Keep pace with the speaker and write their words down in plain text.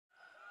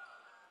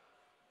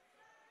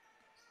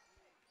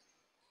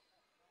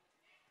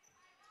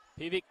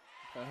Pivec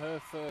for her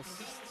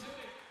first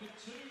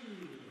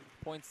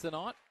points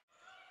tonight.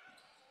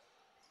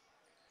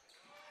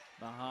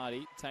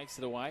 Mahadi takes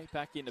it away,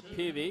 back into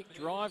Pivec,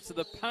 drives to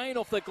the paint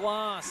off the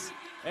glass,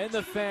 and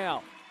the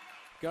foul.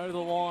 Go to the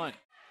line.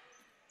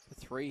 The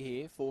three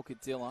here for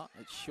Cadilla.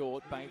 It's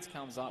short. Bates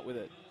comes up with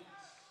it.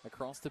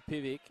 Across to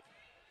Pivec.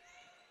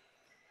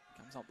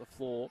 Comes up the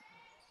floor.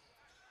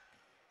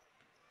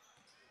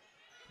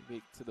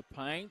 Pivec to the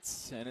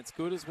paint, and it's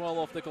good as well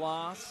off the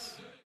glass.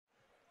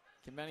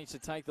 Can manage to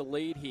take the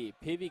lead here.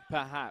 Pivec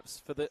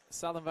perhaps for the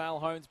Southern Vale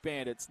Homes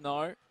Bandits.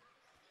 No.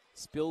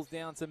 Spills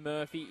down to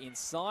Murphy.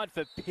 Inside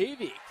for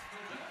Pivec.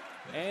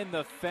 And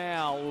the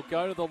foul will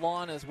go to the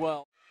line as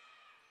well.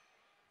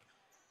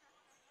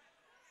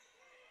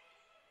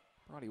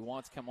 Righty,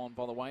 White's come on,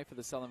 by the way, for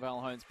the Southern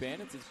Vale Homes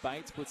Bandits as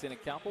Bates puts in a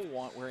couple.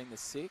 White wearing the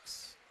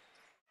 6.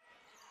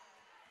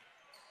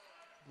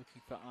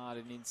 Looking for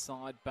Arden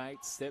inside.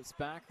 Bates steps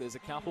back. There's a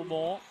couple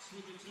more.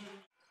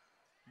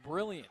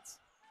 Brilliant.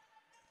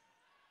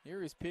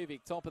 Here is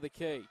Pivec, top of the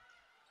key.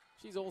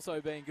 She's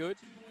also been good.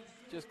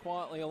 Just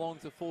quietly along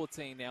to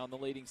 14 now, and the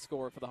leading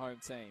scorer for the home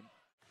team.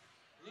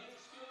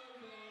 Let's go,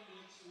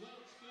 Bandits.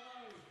 Let's go.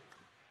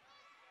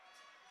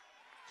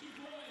 2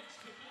 points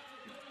to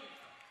Mikayla Pivec.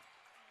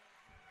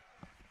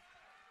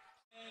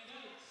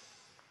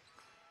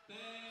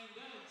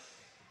 Bandits.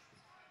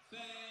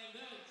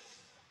 Bandits.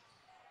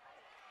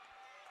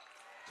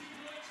 2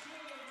 points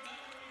scored,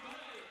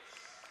 Bates.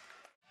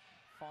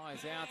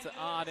 Fires out to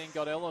Arden,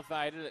 got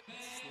elevated.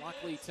 It's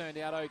luckily turned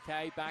out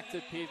okay. Back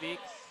to Pivec,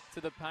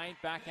 to the paint,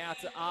 back out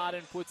to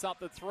Arden, puts up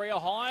the 3, a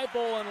high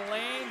ball and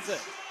lands it.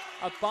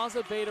 A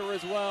buzzer beater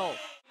as well.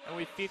 And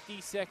with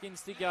 50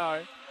 seconds to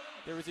go,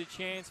 there is a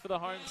chance for the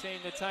home team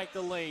to take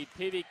the lead.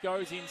 Pivec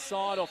goes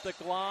inside off the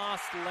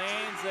glass,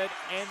 lands it,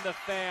 and the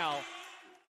foul.